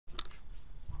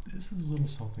This is a little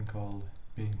something called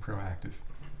being proactive.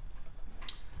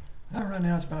 Right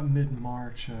now it's about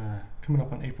mid-March, coming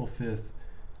up on April 5th.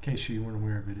 In case you weren't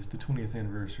aware of it, it's the 20th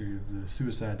anniversary of the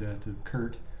suicide death of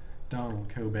Kurt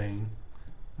Cobain,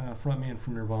 frontman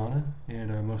from Nirvana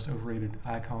and most overrated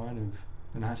icon of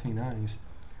the 1990s.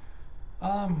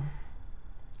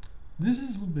 This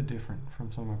is a little bit different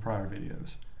from some of my prior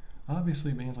videos.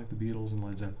 Obviously, bands like the Beatles and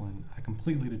Led Zeppelin, I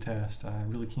completely detest. I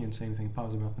really can't say anything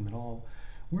positive about them at all.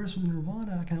 Whereas with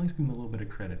Nirvana, I can at least give them a little bit of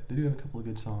credit. They do have a couple of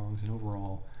good songs, and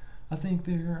overall, I think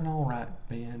they're an alright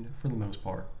band for the most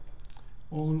part.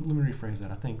 Well, let me rephrase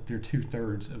that. I think they're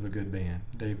 2/3 of a good band.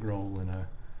 Dave Grohl and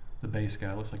the bass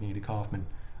guy looks like Andy Kaufman.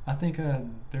 I think they're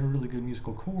a really good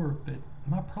musical core, but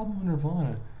my problem with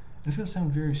Nirvana, and it's going to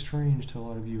sound very strange to a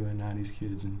lot of you 90s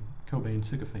kids and Cobain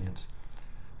sycophants.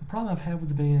 The problem I've had with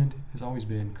the band has always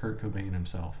been Kurt Cobain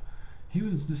himself. He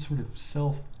was this sort of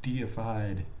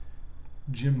self-deified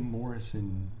Jim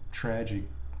Morrison, tragic,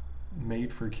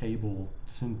 made-for-cable,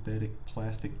 synthetic,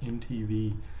 plastic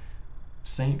MTV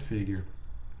saint figure.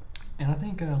 And I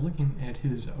think looking at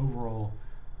his overall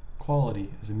quality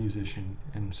as a musician,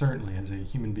 and certainly as a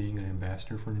human being and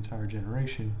ambassador for an entire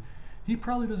generation, he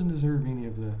probably doesn't deserve any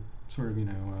of the sort of,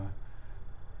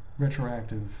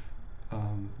 retroactive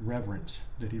reverence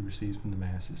that he receives from the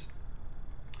masses.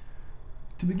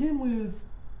 To begin with,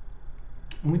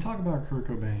 when we talk about Kurt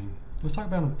Cobain, let's talk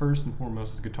about him first and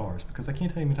foremost as a guitarist, because I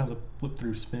can't tell you how many times I flipped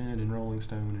through Spin and Rolling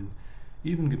Stone and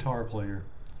even Guitar Player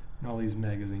and all these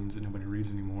magazines that nobody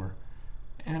reads anymore.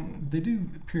 And they do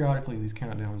periodically these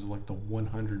countdowns of like the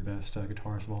 100 best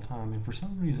guitarists of all time, and for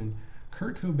some reason,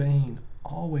 Kurt Cobain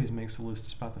always makes the list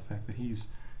despite the fact that he's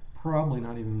probably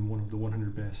not even one of the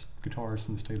 100 best guitarists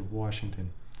in the state of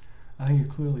Washington. I think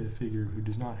he's clearly a figure who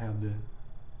does not have the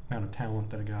amount of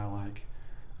talent that a guy like,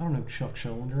 I don't know, Chuck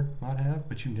Schuldiner might have,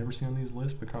 but you never see on these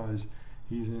lists because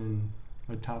he's in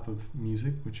a type of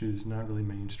music which is not really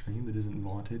mainstream, that isn't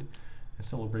vaunted and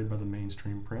celebrated by the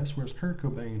mainstream press, whereas Kurt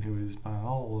Cobain, who is by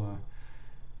all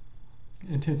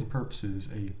intents and purposes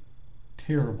a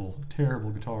terrible,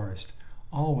 terrible guitarist,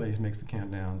 always makes the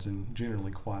countdowns and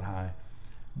generally quite high,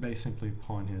 based simply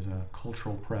upon his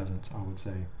cultural presence, I would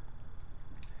say.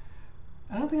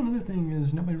 I don't think another thing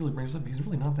is nobody really brings up, he's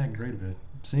really not that great of a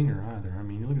singer either. I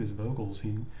mean, you look at his vocals,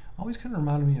 he always kind of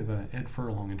reminded me of Ed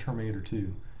Furlong in Terminator 2.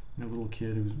 You know, little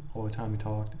kid who was, all the time he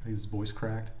talked, his voice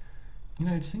cracked. You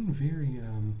know, it seemed very,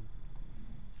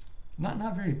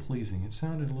 not very pleasing. It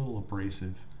sounded a little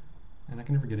abrasive, and I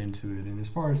can never get into it. And as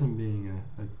far as him being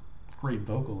a great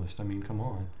vocalist, I mean, come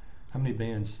on. How many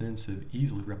bands since have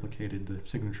easily replicated the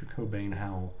signature Cobain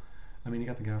howl? I mean, you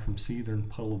got the guy from Seether and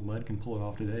Puddle of Mud can pull it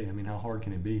off today. I mean, how hard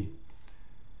can it be?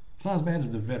 It's not as bad as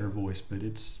the Vedder voice, but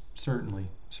it's certainly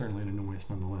an annoyance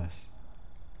nonetheless.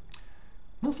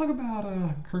 Let's talk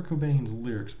about Kurt Cobain's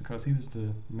lyrics, because he was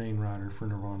the main writer for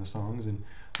Nirvana songs, and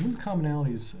one of the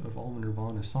commonalities of all of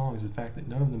Nirvana's songs is the fact that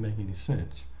none of them make any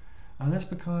sense. That's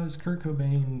because Kurt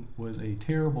Cobain was a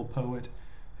terrible poet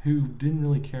who didn't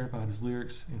really care about his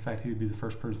lyrics. In fact, he would be the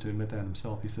first person to admit that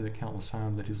himself. He said it countless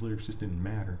times that his lyrics just didn't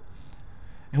matter.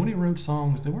 And when he wrote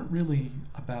songs, they weren't really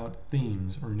about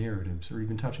themes or narratives or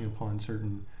even touching upon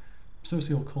certain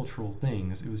socio-cultural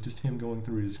things. It was just him going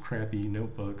through his crappy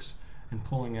notebooks and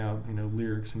pulling out,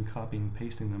 lyrics and copying and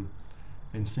pasting them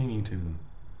and singing to them.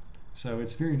 So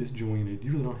it's very disjointed.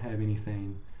 You really don't have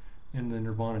anything in the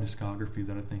Nirvana discography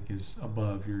that I think is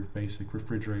above your basic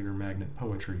refrigerator magnet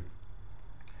poetry.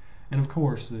 And of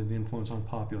course, the influence on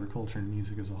popular culture and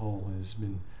music as a whole has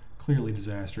been clearly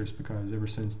disastrous, because ever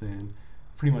since then,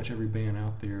 pretty much every band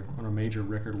out there on a major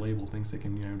record label thinks they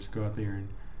can, just go out there and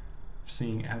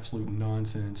sing absolute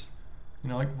nonsense.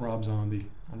 Like Rob Zombie.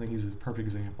 I think he's a perfect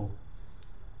example.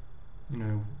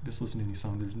 Just listen to any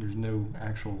song. There's no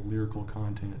actual lyrical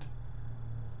content.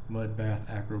 Mud Bath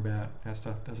Acrobat, that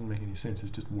stuff doesn't make any sense.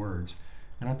 It's just words.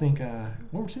 And I think,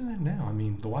 we're seeing that now. I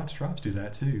mean, the White Stripes do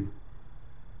that too.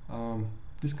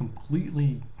 Just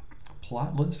completely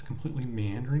plotless, completely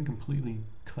meandering, completely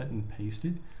cut and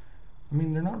pasted. I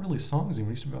mean, they're not really songs anymore.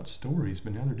 They used to be about stories,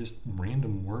 but now they're just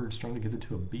random words strung together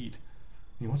to a beat.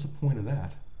 What's the point of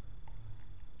that?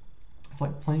 It's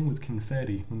like playing with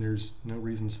confetti when there's no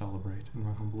reason to celebrate, in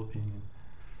my humble opinion.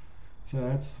 So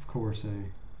that's, of course, a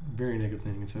very negative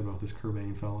thing to say about this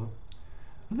Cobain fellow.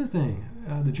 Another thing,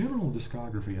 the general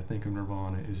discography, I think, of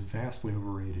Nirvana is vastly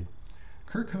overrated.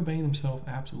 Kurt Cobain himself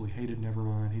absolutely hated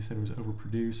Nevermind. He said it was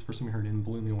overproduced. First time he heard In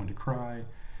Bloom, he wanted to cry.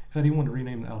 In fact, he wanted to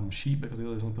rename the album Sheep because he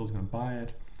realized people was going to buy it.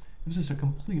 It was just a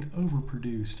complete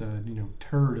overproduced,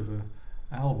 turd of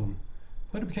a album.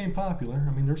 But it became popular.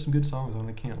 I mean, there's some good songs on it,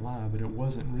 I can't lie, but it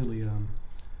wasn't really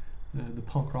the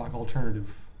punk rock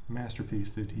alternative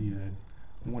masterpiece that he had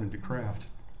wanted to craft.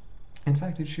 In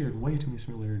fact, it shared way too many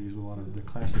similarities with a lot of the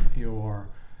classic AOR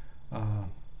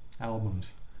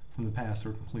albums from the past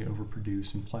that were completely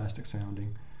overproduced and plastic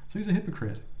sounding. So he's a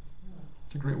hypocrite.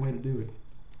 It's a great way to do it.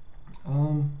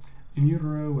 In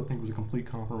Utero, I think, was a complete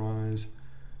compromise.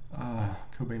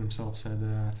 Cobain himself said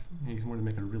that. He wanted to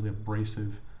make a really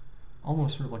abrasive,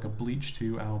 almost sort of like a Bleach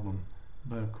 2 album.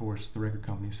 But of course, the record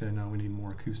company said, no, we need more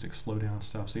acoustic, slow down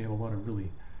stuff. So you have a lot of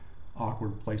really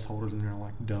awkward placeholders in there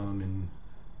like Dumb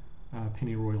and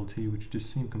Penny Royalty, which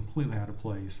just seem completely out of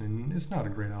place. And it's not a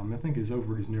great album. I think as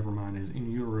overrated as Nevermind is,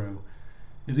 In Utero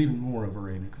is even more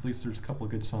overrated, because at least there's a couple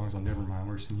of good songs on Nevermind,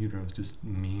 whereas In Utero is just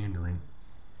meandering.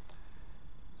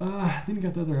 Then you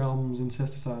got the other albums,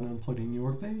 Incesticide and Unplugged in New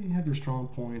York. They had their strong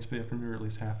points, but you have to remember at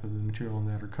least half of the material on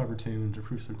that are cover tunes or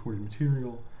proofs of recorded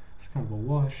material. It's kind of a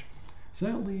wash. So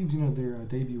that leaves, their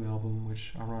debut album,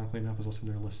 which ironically enough is also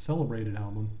their less celebrated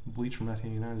album, Bleach from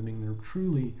 1989, as being their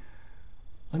truly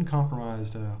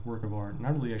uncompromised work of art. And I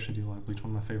really actually do like Bleach,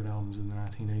 one of my favorite albums in the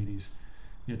 1980s.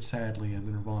 Yet sadly,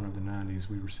 the Nirvana of the 90s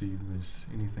we received was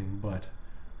anything but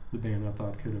the band I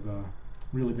thought could have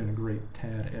really been a great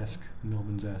Tad-esque,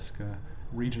 Melvins-esque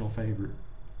regional favorite.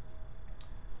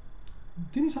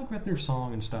 Didn't you talk about their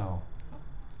song and style?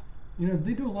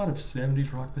 They do a lot of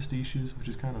 70s rock pastiches, which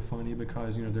is kind of funny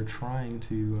because, they're trying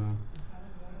to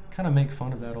kind of make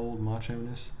fun of that old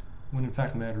macho-ness, when in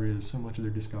fact the matter is so much of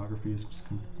their discography is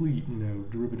complete,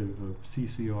 derivative of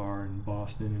CCR and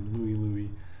Boston and Louie Louie.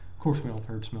 Of course, we all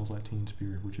heard Smells Like Teen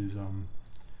Spirit, which is,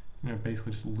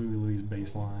 basically just Louie Louie's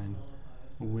bass line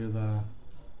with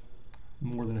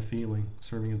More Than a Feeling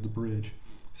serving as the bridge.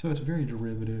 So it's very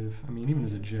derivative. I mean, even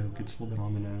as a joke, it's a little bit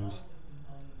on the nose.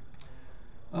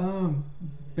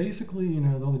 Basically,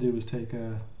 all they did was take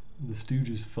the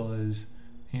Stooges fuzz,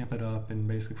 amp it up, and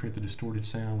basically create the distorted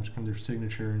sound, which becomes their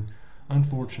signature, and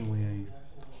unfortunately a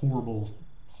horrible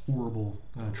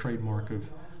trademark of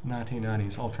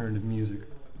 1990s alternative music.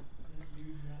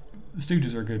 The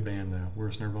Stooges are a good band, though,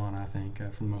 whereas Nirvana, I think,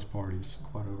 for the most part, is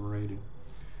quite overrated.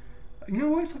 I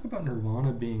always talk about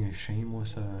Nirvana being a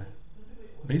shameless,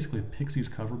 basically a Pixies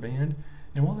cover band,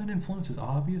 and while that influence is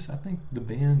obvious, I think the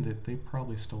band that they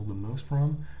probably stole the most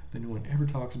from, that no one ever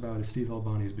talks about, is Steve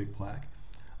Albini's Big Black.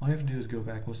 All you have to do is go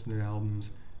back and listen to their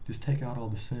albums, just take out all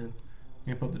the synth,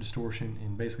 amp up the distortion,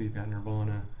 and basically you've got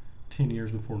Nirvana 10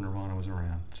 years before Nirvana was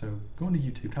around. So go into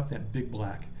YouTube, type that Big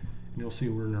Black, and you'll see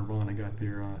where Nirvana got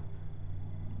their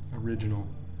original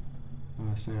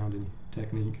sound and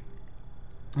technique.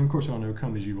 And of course, we all know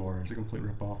Come As You Are is a complete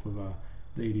rip-off of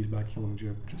the 80s by Killing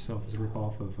Joke, which itself is a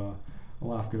rip-off of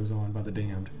Life Goes On by The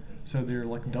Damned. So they're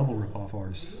like double rip-off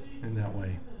artists in that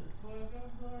way.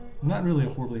 Not really a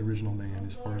horribly original band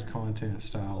as far as content,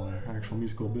 style, or actual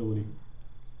musical ability.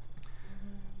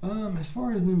 As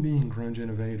far as them being grunge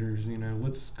innovators,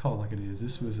 let's call it like it is.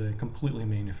 This was a completely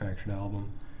manufactured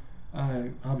album.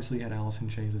 Obviously had Alice in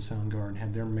Chains and Soundgarden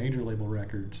had their major label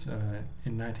records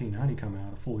in 1990 come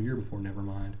out, a full year before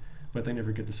Nevermind, but they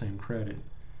never get the same credit.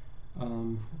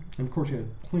 And of course you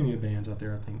had plenty of bands out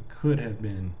there I think could have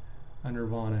been a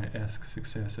Nirvana-esque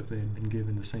success if they had been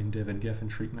given the same David Geffen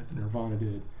treatment that Nirvana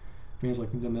did. Bands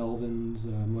like the Melvins,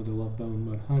 Mother Love Bone,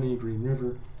 Mudhoney, Green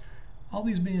River. All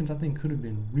these bands I think could have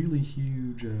been really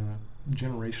huge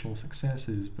generational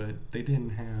successes, but they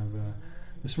didn't have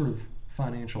the sort of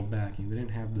financial backing. They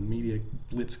didn't have the media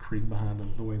blitzkrieg behind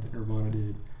them the way that Nirvana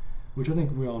did, which I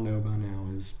think we all know by now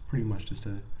is pretty much just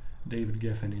a David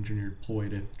Geffen engineered ploy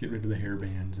to get rid of the hair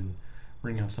bands and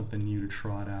bring out something new to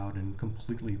trot out and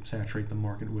completely saturate the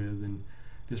market with and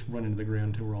just run into the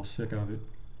ground until we're all sick of it.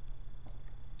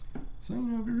 So,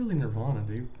 but really Nirvana,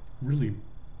 they really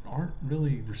aren't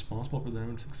really responsible for their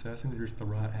own success. I think they're just the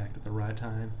right act at the right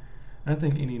time. And I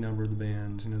think any number of the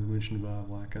bands, that we mentioned above,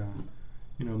 like,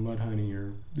 Mudhoney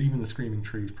or even the Screaming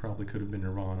Trees probably could have been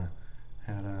Nirvana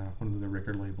had one of the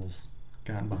record labels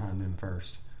gotten behind them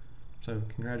first. So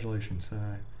congratulations.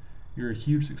 You're a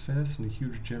huge success and a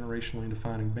huge generationally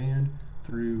defining band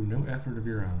through no effort of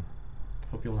your own.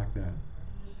 Hope you like that.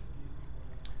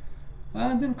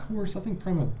 And then, of course, I think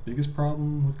probably my biggest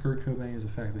problem with Kurt Cobain is the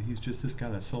fact that he's just this guy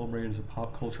that's celebrated as a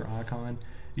pop culture icon,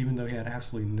 even though he had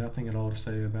absolutely nothing at all to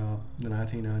say about the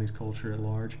 1990s culture at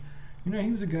large.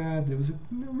 He was a guy that was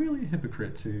really a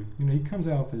hypocrite too. He comes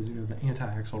out as the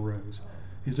anti-Axl Rose.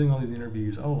 He's doing all these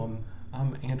interviews. Oh,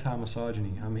 I'm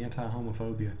anti-misogyny. I'm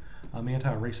anti-homophobia. I'm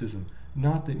anti-racism.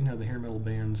 Not that the hair metal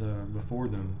bands before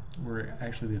them were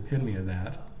actually the epitome of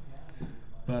that,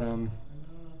 but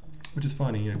which is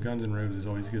funny. Guns N' Roses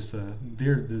always gets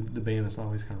they're the band that's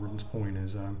always kind of Ruben's point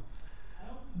is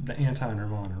the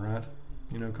anti-Nirvana, right?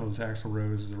 because Axl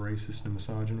Rose is a racist and a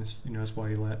misogynist. That's why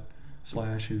he let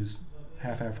Slash, who's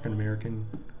half African American,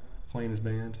 play in his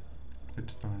band. They're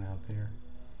just throwing it out there.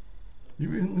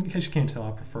 In case you can't tell,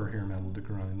 I prefer hair metal to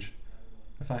grunge.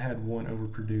 If I had one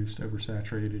overproduced,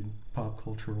 oversaturated, pop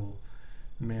cultural,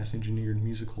 mass engineered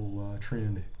musical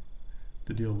trend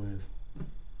to deal with,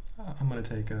 I'm going to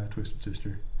take Twisted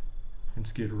Sister and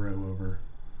Skid Row over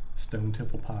Stone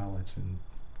Temple Pilots and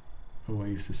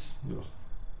Oasis. Ugh.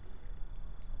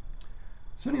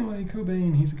 So anyway,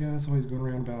 Cobain, he's a guy that's always going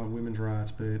around about women's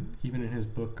rights, but even in his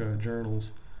book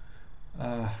Journals,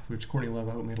 which Courtney Love,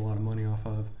 I hope, made a lot of money off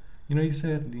of, he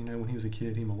said, when he was a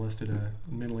kid, he molested a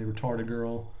mentally retarded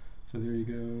girl. So there you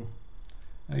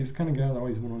go. He's the kind of guy that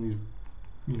always went on these,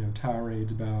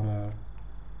 tirades about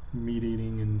meat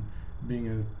eating and being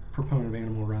a proponent of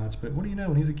animal rights. But what do you know?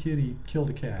 When he was a kid, he killed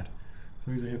a cat.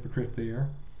 So he's a hypocrite there.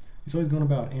 He's always going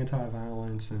about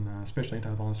anti-violence and especially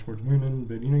anti-violence towards women.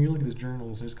 But, you look at his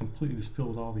journals, it's completely just filled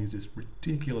with all these just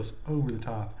ridiculous,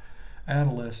 over-the-top,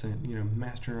 adolescent,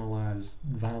 mass generalized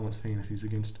violence fantasies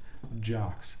against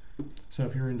jocks. So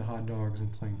if you're into hot dogs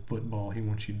and playing football, he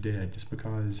wants you dead just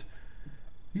because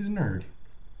he's a nerd.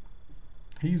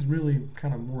 He's really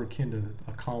kind of more akin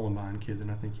to a Columbine kid than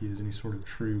I think he is any sort of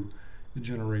true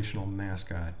generational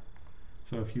mascot.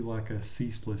 So if you like a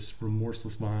ceaseless,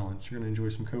 remorseless violence, you're going to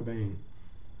enjoy some Cobain.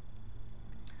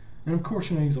 And of course,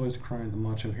 he's always decrying the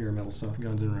macho hair metal stuff,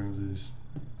 Guns N' Roses,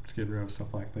 Skid Row,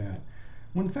 stuff like that.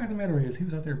 When the fact of the matter is, he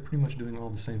was out there pretty much doing all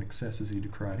the same excesses he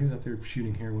decried. He was out there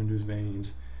shooting heroin into his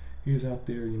veins. He was out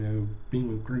there, being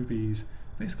with groupies,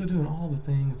 basically doing all the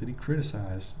things that he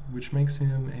criticized, which makes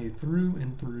him a through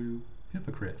and through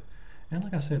hypocrite. And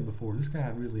like I said before, this guy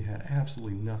really had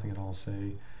absolutely nothing at all to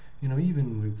say.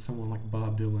 Even with someone like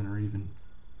Bob Dylan or even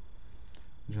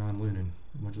John Lennon,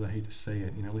 much as I hate to say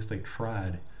it, at least they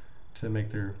tried to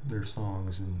make their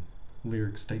songs and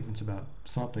lyric statements about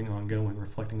something ongoing,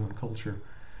 reflecting on culture.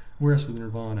 Whereas with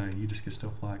Nirvana, you just get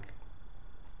stuff like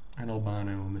an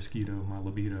albino, a mosquito, my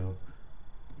libido,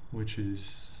 which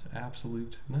is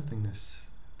absolute nothingness.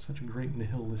 Such a great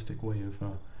nihilistic way of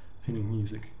penning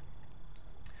music.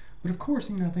 But of course,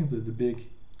 I think the big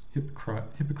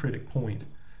hypocritic point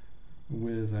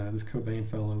with this Cobain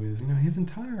fellow is, his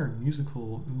entire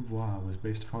musical oeuvre was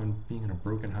based upon being in a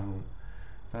broken home,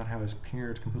 about how his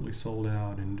parents completely sold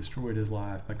out and destroyed his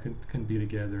life, but couldn't be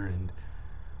together, and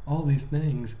all these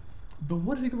things. But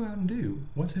what does he go out and do?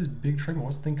 What's his big treatment?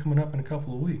 What's the thing coming up in a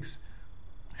couple of weeks?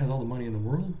 Has all the money in the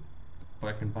world,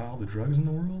 but can buy all the drugs in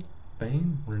the world,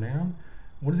 fame, renown.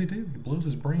 What does he do? He blows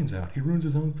his brains out. He ruins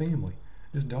his own family.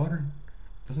 His daughter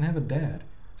doesn't have a dad.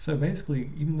 So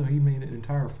basically, even though he made an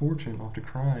entire fortune off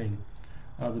decrying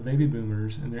the baby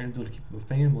boomers and their ability to keep up a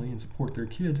family and support their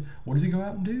kids, what does he go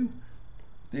out and do?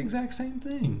 The exact same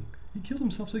thing. He kills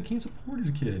himself so he can't support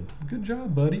his kid. Good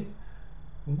job, buddy.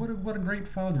 What a great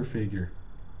father figure.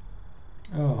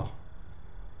 Oh.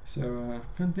 So,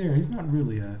 there, he's not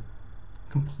really a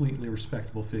completely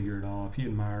respectable figure at all. If you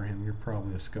admire him, you're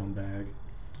probably a scumbag.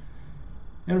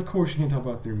 And of course, you can't talk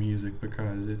about their music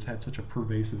because it's had such a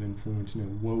pervasive influence.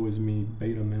 Woe is me,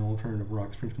 beta male alternative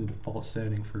rock's pretty much the default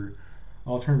setting for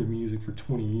alternative music for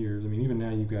 20 years. Even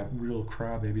now you've got real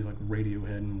crybabies like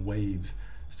Radiohead and Waves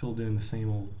still doing the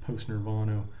same old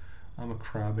post-Nirvana, I'm a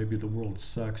crybaby, the world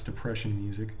sucks, depression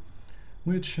music,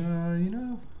 which, I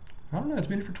don't know, it's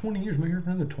been here for 20 years, maybe here for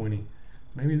another 20.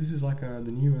 Maybe this is like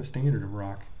the new standard of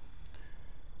rock.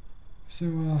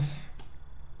 So,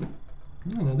 I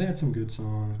don't know, they had some good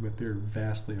songs, but they're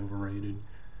vastly overrated.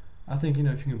 I think,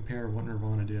 if you compare what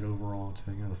Nirvana did overall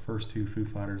to, the first two Foo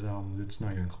Fighters albums, it's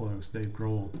not even close. Dave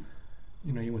Grohl,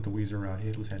 he went the Weezer route. He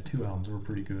at least had two albums that were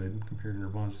pretty good compared to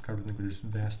Nirvana's discography. I think they're just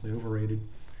vastly overrated.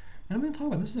 And I'm going to talk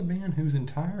about, this is a band whose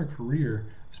entire career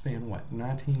spanned,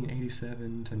 1987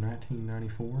 to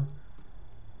 1994?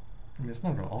 It's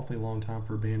not an awfully long time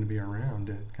for a band to be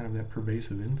around, kind of that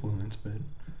pervasive influence, but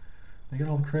they get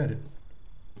all the credit.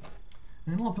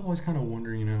 And a lot of people always kind of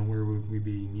wonder, where would we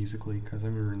be musically? Because I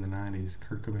remember in the 90s,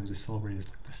 Kurt Cobain was just celebrated as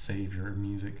like the savior of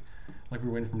music. Like we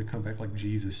were waiting for him to come back like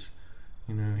Jesus.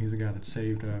 He's the guy that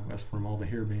saved us from all the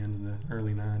hair bands in the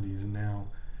early 90s, and now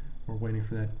we're waiting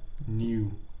for that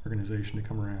new organization to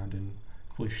come around and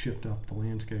completely shift up the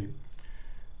landscape.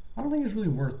 I don't think it's really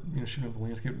worth shifting up the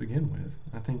landscape to begin with.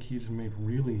 I think he's made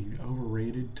really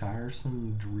overrated,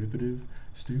 tiresome, derivative,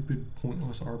 stupid,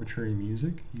 pointless, arbitrary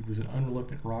music. He was an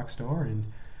unreluctant rock star, and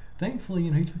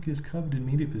thankfully, he took his coveted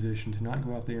media position to not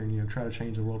go out there and try to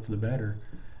change the world for the better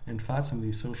and fight some of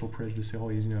these social prejudices he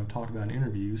always talked about in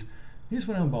interviews. He just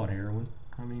went out and bought heroin.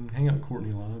 Hang out with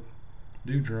Courtney Love,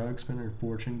 do drugs, spend their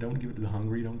fortune, don't give it to the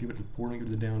hungry, don't give it to the poor, don't give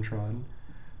it to the downtrodden.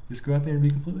 just go out there and be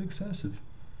completely excessive.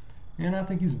 And I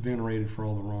think he's venerated for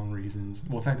all the wrong reasons.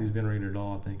 Well, the fact that he's venerated at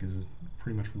all, I think, is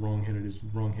pretty much wrong-headed as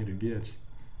wrong-headed gets.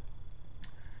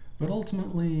 But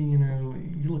ultimately, you know,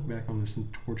 you look back on this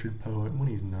tortured poet when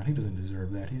he's not. He doesn't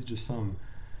deserve that. He's just some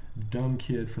dumb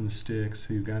kid from the sticks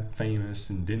who got famous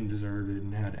and didn't deserve it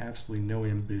and had absolutely no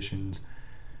ambitions.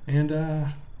 And,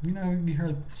 you know, you hear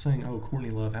people saying, oh,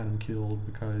 Courtney Love had him killed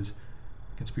because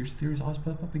conspiracy theories always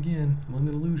pop up again among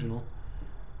the delusional.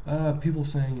 People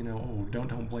saying, you know, oh,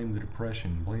 don't blame the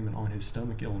depression, blame it on his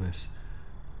stomach illness.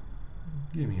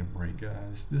 Give me a break,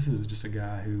 guys. This is just a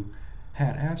guy who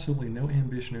had absolutely no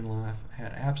ambition in life,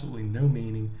 had absolutely no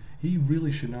meaning. He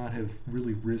really should not have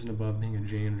really risen above being a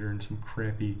janitor in some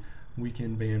crappy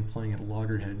weekend band playing at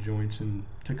loggerhead joints in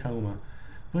Tacoma.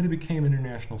 But he became an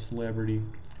international celebrity,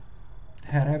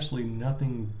 had absolutely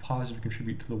nothing positive to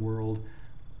contribute to the world,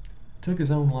 took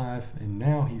his own life, and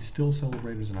now he's still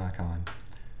celebrated as an icon.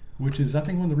 Which is, I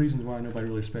think, one of the reasons why nobody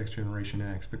really respects Generation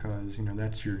X, because, you know,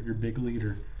 that's your big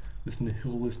leader, this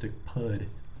nihilistic pud.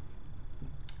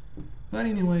 But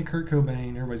anyway, Kurt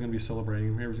Cobain, everybody's going to be celebrating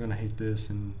him, everybody's going to hate this,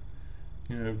 and,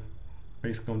 you know,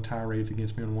 basically on tirades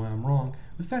against me on why I'm wrong.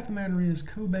 But the fact of the matter is,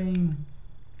 Cobain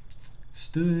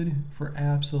stood for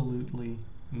absolutely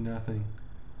nothing.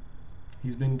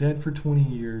 He's been dead for 20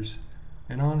 years,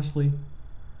 and honestly,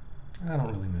 I don't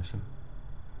really miss him.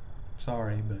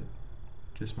 Sorry, but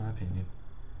just my opinion.